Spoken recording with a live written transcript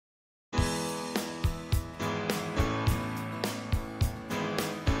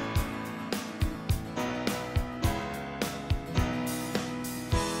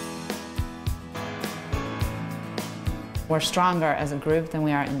We're stronger as a group than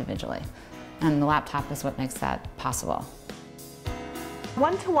we are individually, and the laptop is what makes that possible.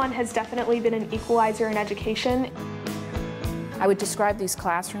 One-to-one has definitely been an equalizer in education. I would describe these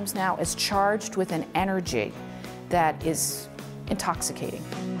classrooms now as charged with an energy that is intoxicating.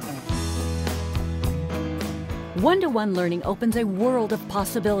 One-to-one learning opens a world of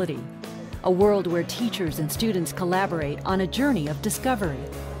possibility, a world where teachers and students collaborate on a journey of discovery,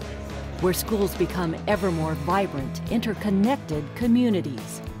 where schools become ever more vibrant, interconnected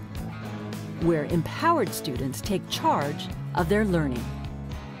communities, where empowered students take charge of their learning.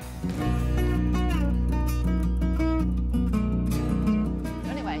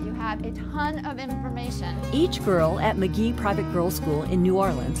 Anyway, you have a ton of information. Each girl at McGee Private Girls School in New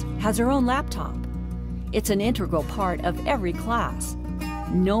Orleans has her own laptop. It's an integral part of every class.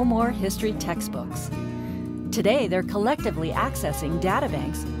 No more history textbooks. Today, they're collectively accessing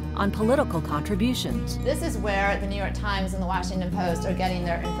databanks on political contributions. This is where the New York Times and the Washington Post are getting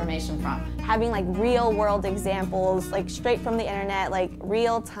their information from. Having like real world examples, like straight from the internet, like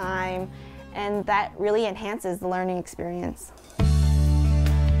real time, and that really enhances the learning experience.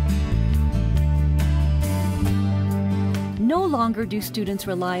 No longer do students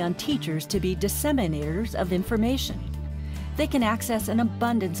rely on teachers to be disseminators of information. They can access an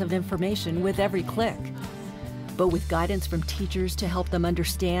abundance of information with every click. But with guidance from teachers to help them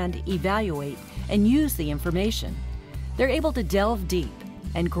understand, evaluate, and use the information, they're able to delve deep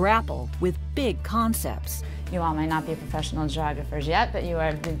and grapple with big concepts. You all may not be professional geographers yet, but you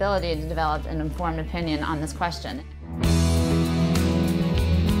have the ability to develop an informed opinion on this question.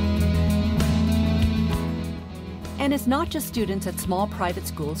 And it's not just students at small private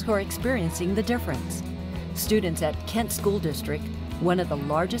schools who are experiencing the difference. Students at Kent School District, one of the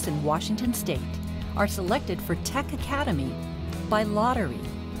largest in Washington State, are selected for Tech Academy by lottery.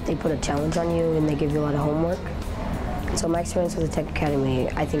 They put a challenge on you and they give you a lot of homework. So my experience with the Tech Academy,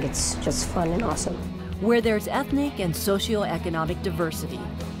 I think it's just fun and awesome. Where there's ethnic and socioeconomic diversity,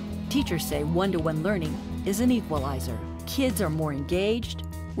 teachers say one-to-one learning is an equalizer. Kids are more engaged,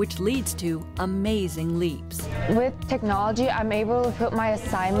 which leads to amazing leaps. With technology, I'm able to put my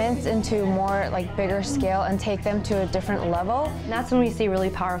assignments into more bigger scale and take them to a different level. And that's when we see really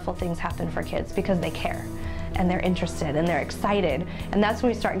powerful things happen for kids because they care and they're interested and they're excited. And that's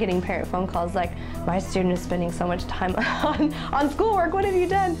when we start getting parent phone calls like, my student is spending so much time on schoolwork, what have you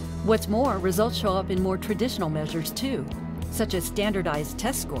done? What's more, results show up in more traditional measures too, such as standardized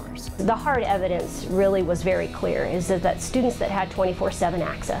test scores. The hard evidence really was very clear, is that students that had 24/7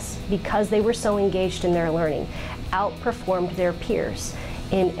 access, because they were so engaged in their learning, outperformed their peers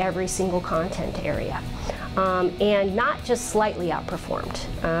in every single content area. And not just slightly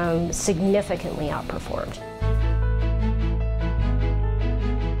outperformed, significantly outperformed.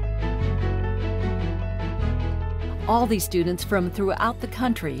 All these students from throughout the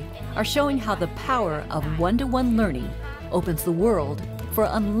country are showing how the power of one-to-one learning opens the world for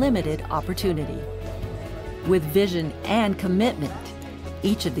unlimited opportunity. With vision and commitment,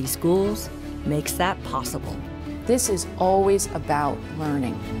 each of these schools makes that possible. This is always about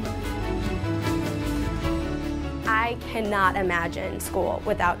learning. I cannot imagine school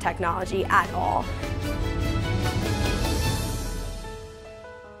without technology at all.